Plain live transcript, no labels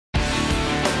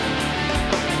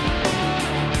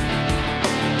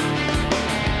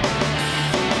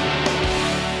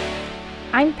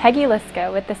I'm Peggy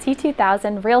Lisko with the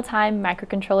C2000 Real-Time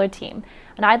Microcontroller team,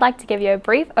 and I'd like to give you a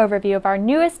brief overview of our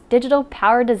newest digital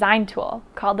power design tool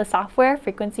called the Software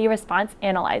Frequency Response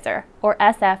Analyzer, or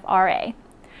SFRA.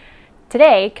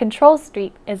 Today, Control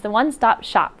Suite is the one-stop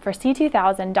shop for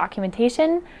C2000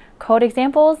 documentation, code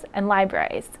examples, and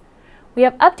libraries. We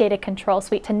have updated Control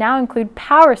Suite to now include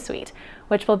Power Suite,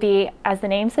 which will be, as the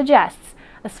name suggests,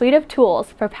 a suite of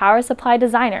tools for power supply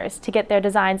designers to get their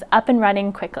designs up and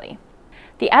running quickly.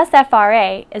 The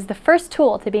SFRA is the first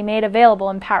tool to be made available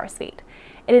in Power Suite.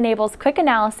 It enables quick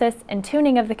analysis and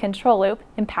tuning of the control loop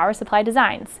in power supply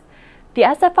designs. The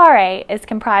SFRA is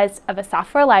comprised of a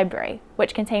software library,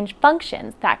 which contains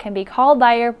functions that can be called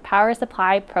by your power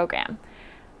supply program.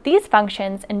 These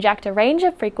functions inject a range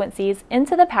of frequencies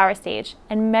into the power stage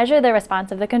and measure the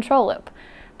response of the control loop.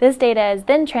 This data is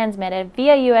then transmitted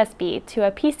via USB to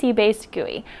a PC-based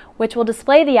GUI, which will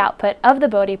display the output of the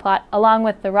Bode plot along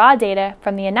with the raw data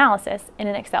from the analysis in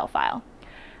an Excel file.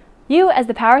 You, as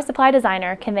the power supply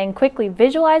designer, can then quickly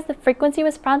visualize the frequency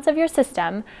response of your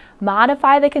system,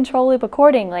 modify the control loop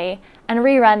accordingly, and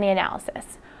rerun the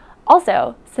analysis.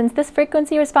 Also, since this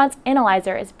frequency response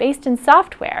analyzer is based in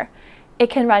software, it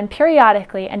can run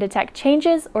periodically and detect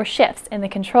changes or shifts in the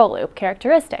control loop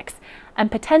characteristics, and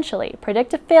potentially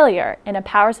predict a failure in a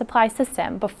power supply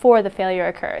system before the failure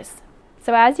occurs.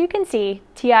 So as you can see,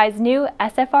 TI's new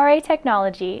SFRA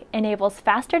technology enables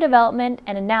faster development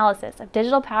and analysis of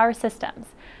digital power systems.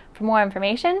 For more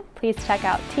information, please check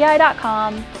out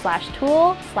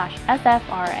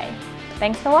ti.com/tool/SFRA.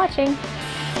 Thanks for watching.